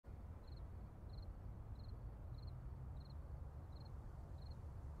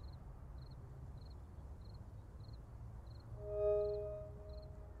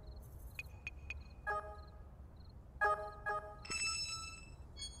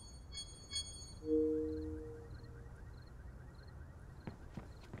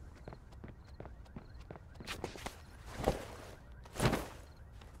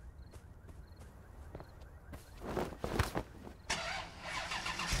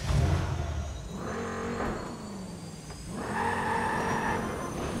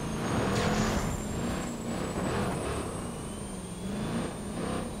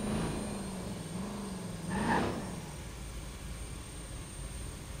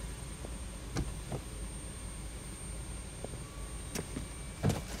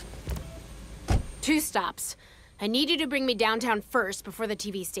2 stops. I need you to bring me downtown first before the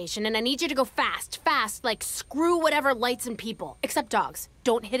TV station, and I need you to go fast, like screw whatever lights and people. Except dogs.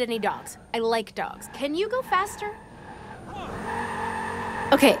 Don't hit any dogs. I like dogs. Can you go faster?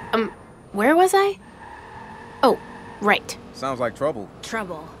 Okay, where was I? Oh, right. Sounds like trouble.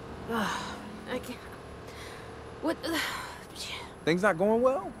 Trouble. Ugh, I can't... What... Things not going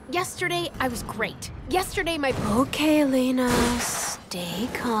well? Yesterday, I was great. Yesterday, my... Okay, Elena, stay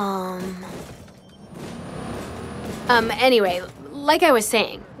calm. Anyway, like I was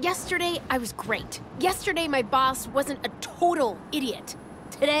saying, yesterday, I was great. Yesterday, my boss wasn't a total idiot.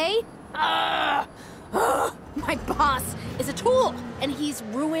 Today, my boss is a tool, and he's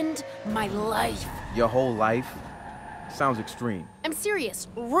ruined my life. Your whole life? Sounds extreme. I'm serious.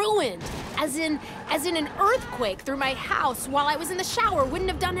 Ruined. As in an earthquake through my house while I was in the shower wouldn't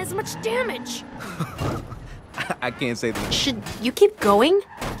have done as much damage. I can't say that. Should you keep going?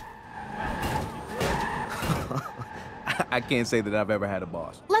 I can't say that I've ever had a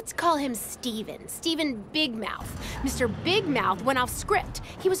boss. Let's call him Steven. Steven Big Mouth. Mr. Big Mouth went off script.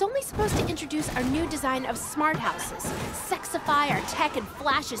 He was only supposed to introduce our new design of smart houses, sexify our tech and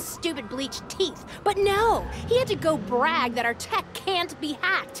flash his stupid bleached teeth. But no, he had to go brag that our tech can't be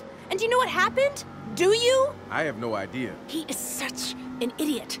hacked. And do you know what happened? Do you? I have no idea. He is such an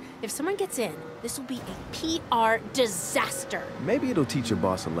idiot. If someone gets in, this will be a PR disaster. Maybe it'll teach your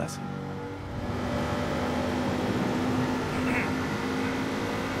boss a lesson.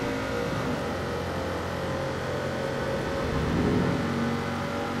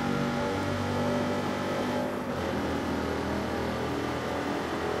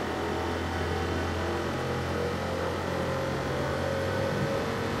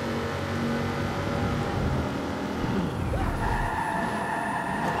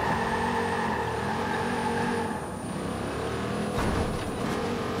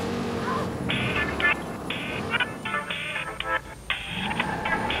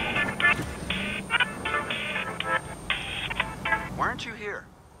 Why aren't you here?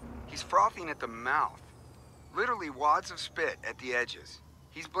 He's frothing at the mouth. Literally wads of spit at the edges.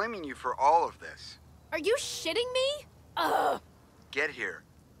 He's blaming you for all of this. Are you shitting me? Ugh. Get here.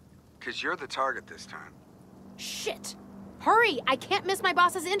 'Cause you're the target this time. Shit. Hurry, I can't miss my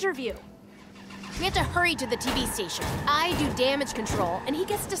boss's interview. We have to hurry to the TV station. I do damage control, and he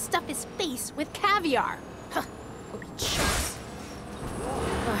gets to stuff his face with caviar. Huh. Hope he chokes.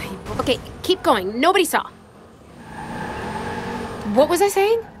 Okay, keep going. Nobody saw. What was I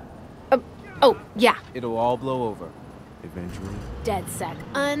saying? Oh, yeah. It'll all blow over, eventually. Dead sec.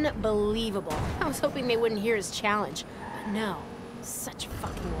 Unbelievable. I was hoping they wouldn't hear his challenge. But no. Such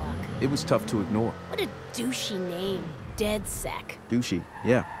fucking luck. It was tough to ignore. What a douchey name. Dead sec. Douchey,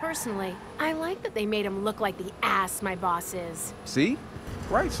 yeah. Personally, I like that they made him look like the ass my boss is. See?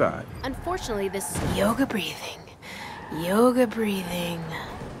 Right side. Unfortunately, this yoga breathing. Yoga breathing.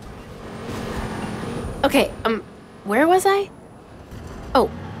 Okay, where was I? Oh,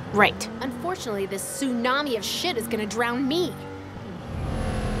 right. Unfortunately, this tsunami of shit is gonna drown me.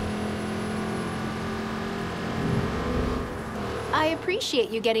 I appreciate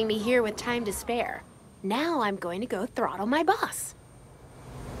you getting me here with time to spare. Now I'm going to go throttle my boss.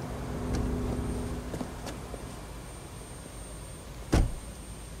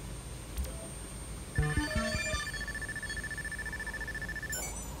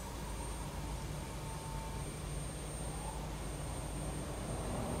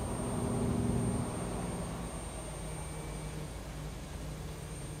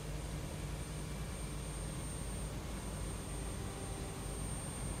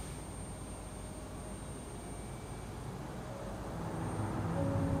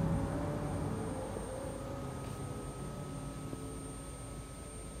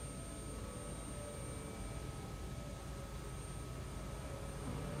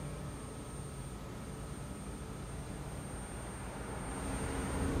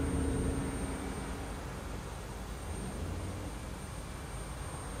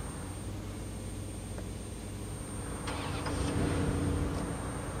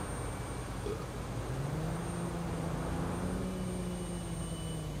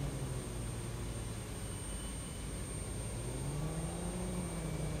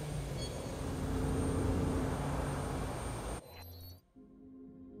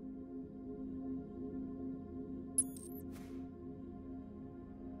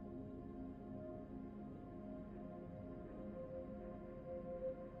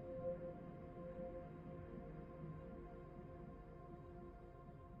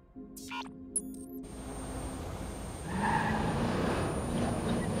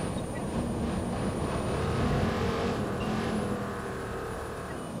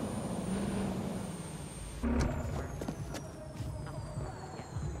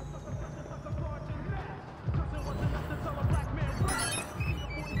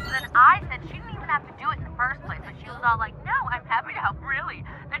 I said she didn't even have to do it in the first place, but she was all like, no, I'm happy to help, really.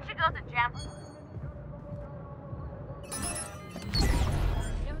 Then she goes and jams.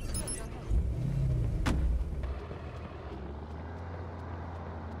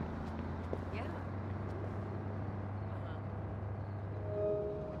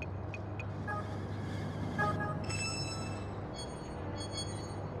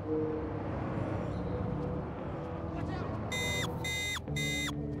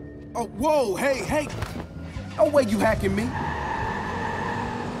 Oh, whoa, hey! No way you hacking me!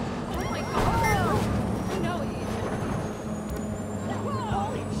 Oh my god! No!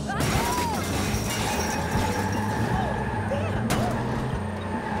 Holy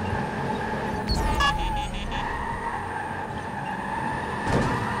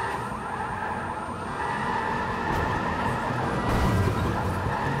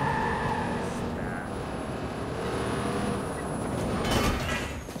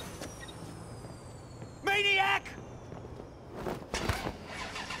Maniac!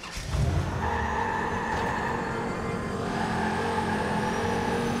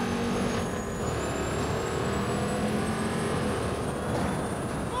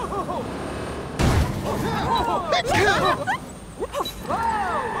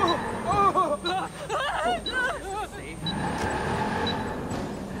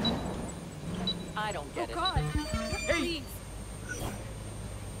 I don't get it. God! Please!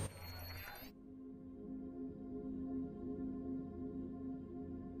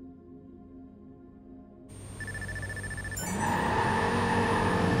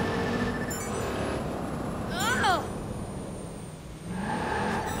 Oh!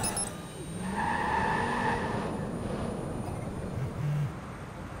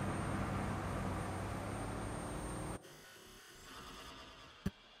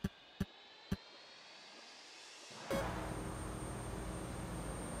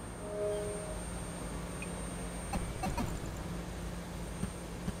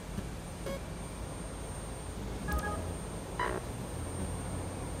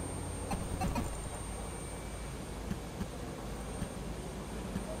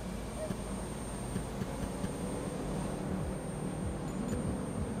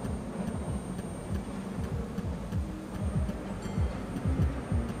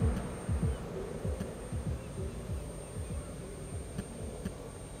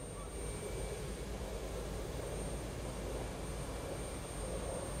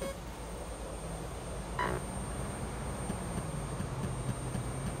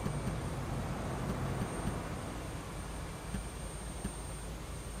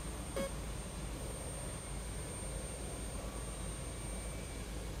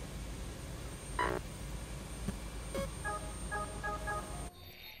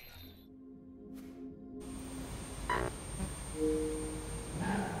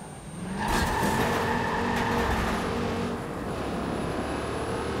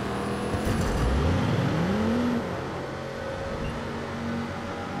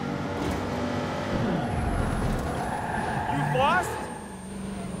 Lost?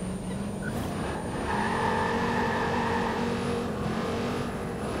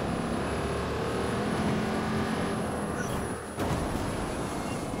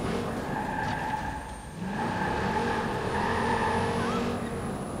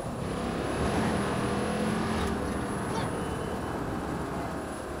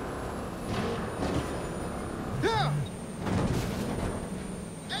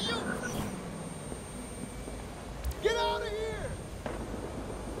 Get out of here!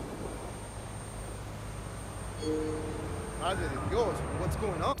 Madre de Dios, what's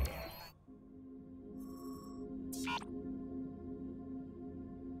going on?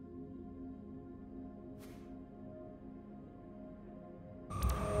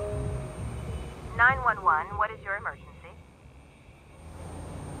 "911, what is your emergency?"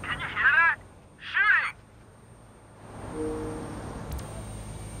 Can you hear that? Shooting!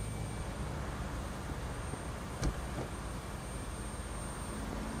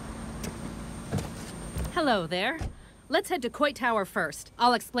 Hello there. Let's head to Coit Tower first.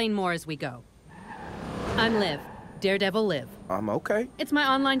 I'll explain more as we go. I'm Liv, Daredevil Liv. I'm okay. It's my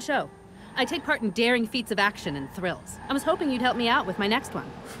online show. I take part in daring feats of action and thrills. I was hoping you'd help me out with my next one.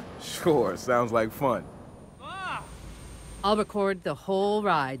 Sure, sounds like fun. I'll record the whole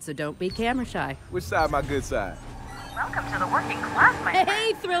ride, so don't be camera shy. Which side my good side? Welcome to the working class, my friend.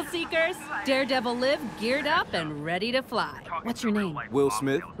 Hey, thrill seekers! Daredevil Liv, geared up and ready to fly. What's your name? Will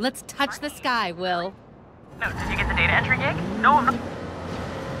Smith? Let's touch the sky, Will. No, did you get the data entry gig? No, I'm not.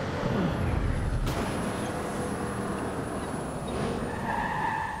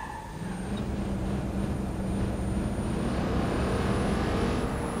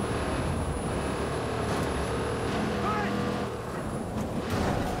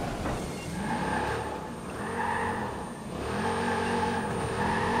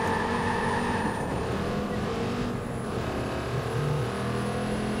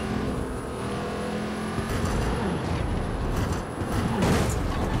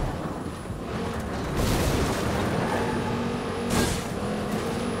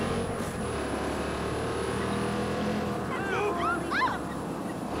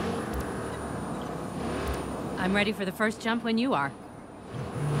 I'm ready for the first jump when you are.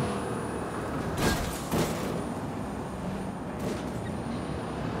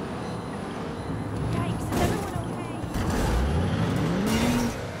 Yikes, is everyone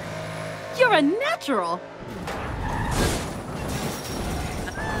okay? You're a natural!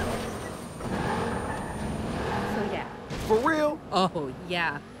 So yeah. For real? Oh,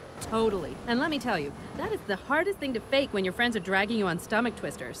 yeah. Totally. And let me tell you, that is the hardest thing to fake when your friends are dragging you on stomach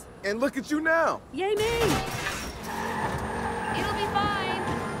twisters. And look at you now. Yay me! It'll be fine.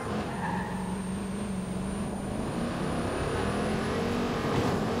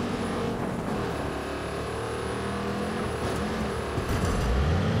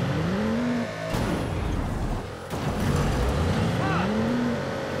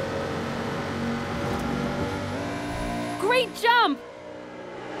 Great jump!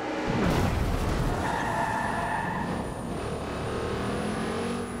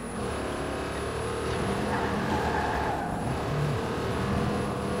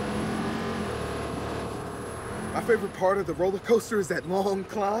 My favorite part of the roller coaster is that long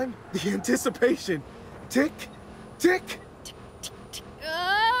climb. The anticipation. Tick, tick.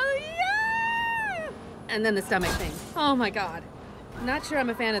 Oh, yeah! And then the stomach thing. Oh my god. Not sure I'm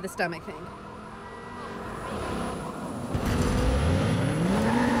a fan of the stomach thing.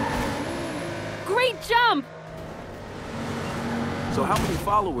 Great jump! So how many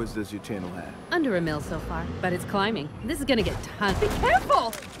followers does your channel have? Under a mil so far, but it's climbing. This is gonna get tons. Be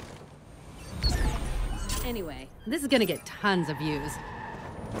careful! Anyway, this is gonna get tons of views.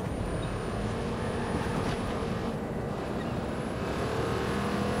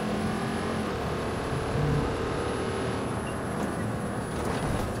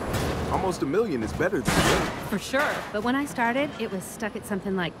 Almost 1 million is better than that. For sure. But when I started, it was stuck at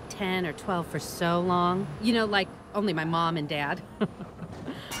something like 10 or 12 for so long. You know, like only my mom and dad.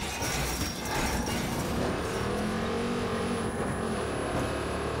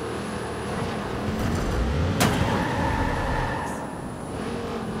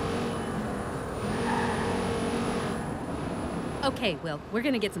 Okay, Will, we're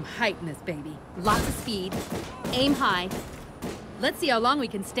gonna get some height in this baby. Lots of speed, aim high. Let's see how long we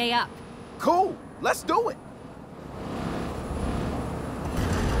can stay up. Cool. Let's do it.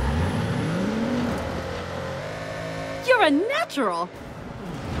 You're a natural!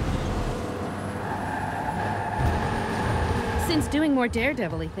 Since doing more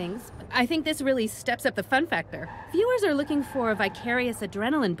daredevil-y things, I think this really steps up the fun factor. Viewers are looking for a vicarious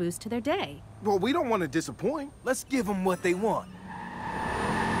adrenaline boost to their day. Well, we don't want to disappoint. Let's give them what they want.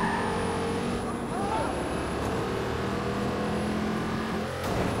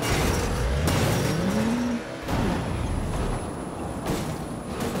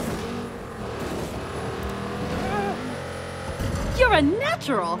 You're a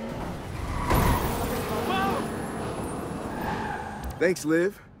natural! Thanks,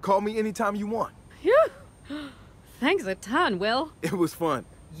 Liv. Call me anytime you want. Phew. Thanks a ton, Will. It was fun.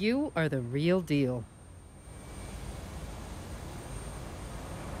 You are the real deal.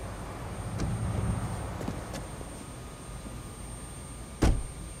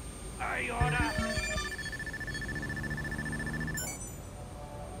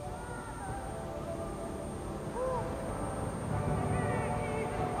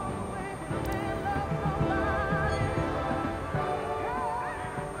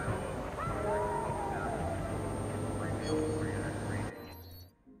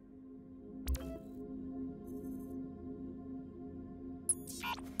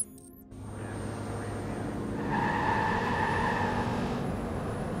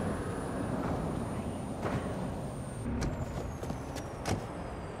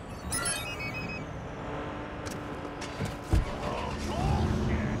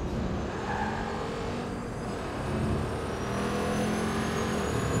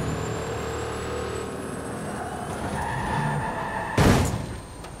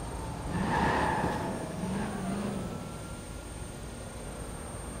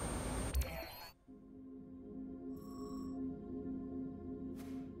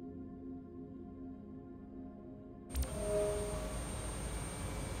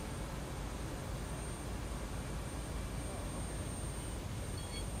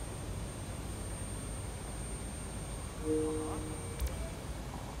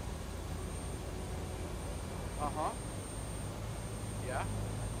 Uh-huh. Yeah.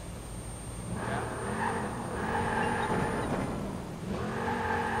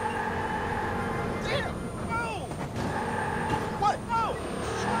 Damn! No! What? No!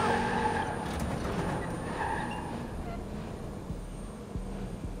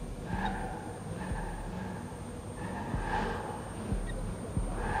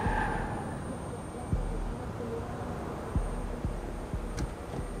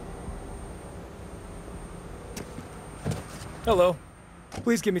 Hello.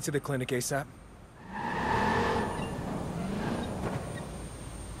 Please get me to the clinic ASAP.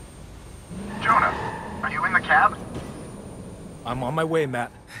 Jonah, are you in the cab? I'm on my way,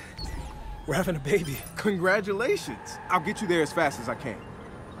 Matt. We're having a baby. Congratulations. I'll get you there as fast as I can.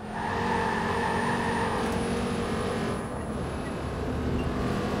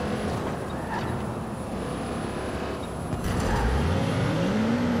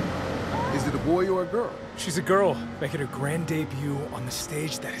 Is it a boy or a girl? She's a girl, making her grand debut on the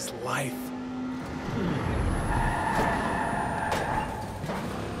stage that is life.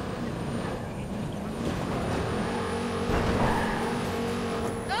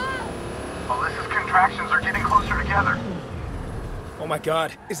 Alyssa's contractions are getting closer together. Oh my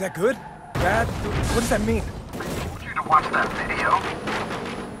god, is that good? Bad? What does that mean? I told you to watch that video.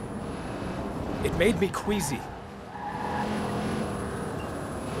 It made me queasy.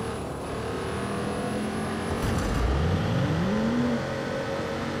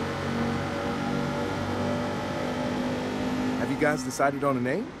 Have you guys decided on a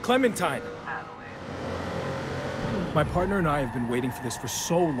name? Clementine. My partner and I have been waiting for this for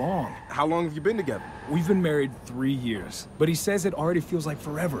so long. How long have you been together? We've been married 3 years, but he says it already feels like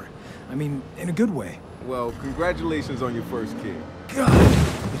forever. I mean, in a good way. Well, congratulations on your first kid. God,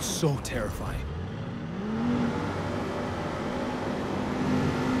 it's so terrifying.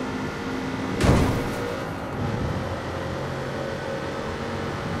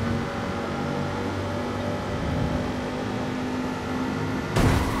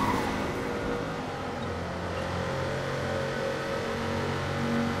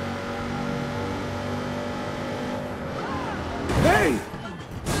 Hey!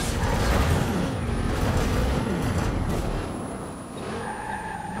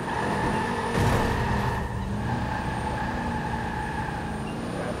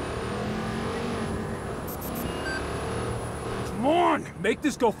 Come on! Make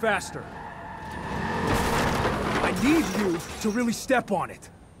this go faster. I need you to really step on it.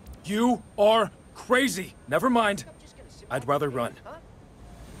 You are crazy. Never mind. I'd rather run.